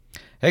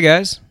Hey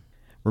guys,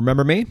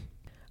 remember me?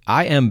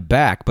 I am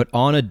back, but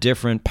on a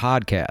different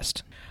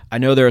podcast. I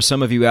know there are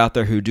some of you out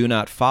there who do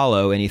not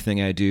follow anything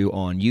I do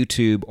on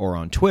YouTube or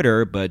on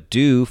Twitter, but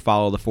do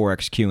follow the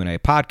Forex Q&A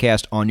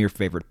podcast on your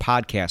favorite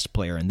podcast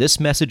player, and this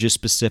message is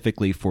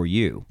specifically for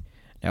you.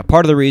 Now,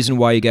 part of the reason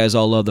why you guys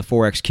all love the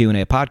Forex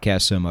Q&A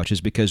podcast so much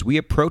is because we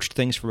approached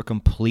things from a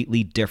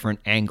completely different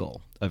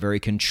angle, a very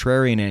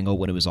contrarian angle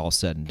when it was all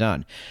said and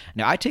done.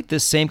 Now, I take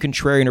this same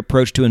contrarian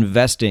approach to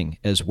investing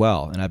as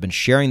well, and I've been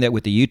sharing that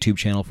with the YouTube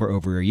channel for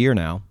over a year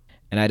now,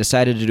 and I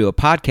decided to do a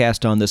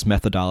podcast on this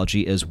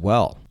methodology as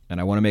well.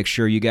 And I want to make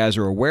sure you guys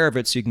are aware of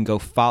it so you can go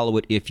follow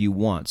it if you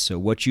want. So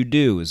what you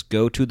do is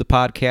go to the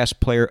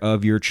podcast player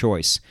of your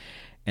choice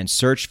and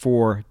search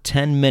for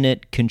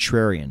 10-Minute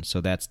Contrarian.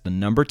 So that's the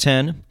number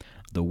 10,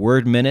 the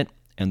word minute,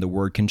 and the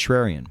word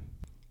contrarian.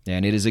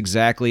 And it is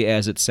exactly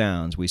as it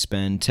sounds. We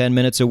spend 10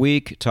 minutes a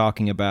week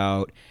talking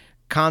about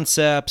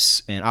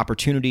concepts and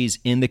opportunities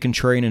in the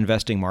contrarian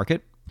investing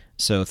market.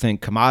 So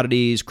think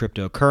commodities,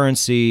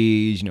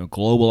 cryptocurrencies,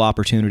 global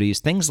opportunities,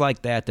 things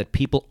like that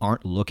people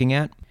aren't looking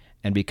at.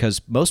 And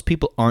because most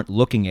people aren't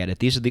looking at it,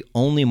 these are the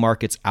only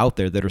markets out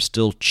there that are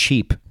still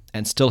cheap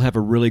and still have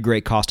a really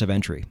great cost of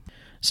entry.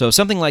 So if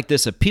something like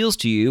this appeals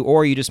to you,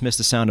 or you just miss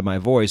the sound of my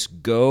voice,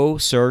 go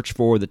search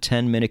for the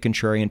 10-Minute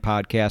Contrarian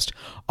podcast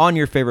on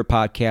your favorite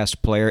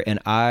podcast player, and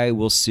I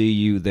will see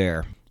you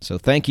there. So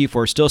thank you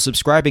for still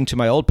subscribing to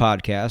my old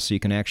podcast so you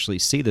can actually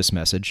see this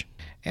message.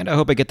 And I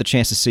hope I get the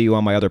chance to see you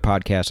on my other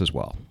podcast as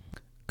well.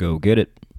 Go get it.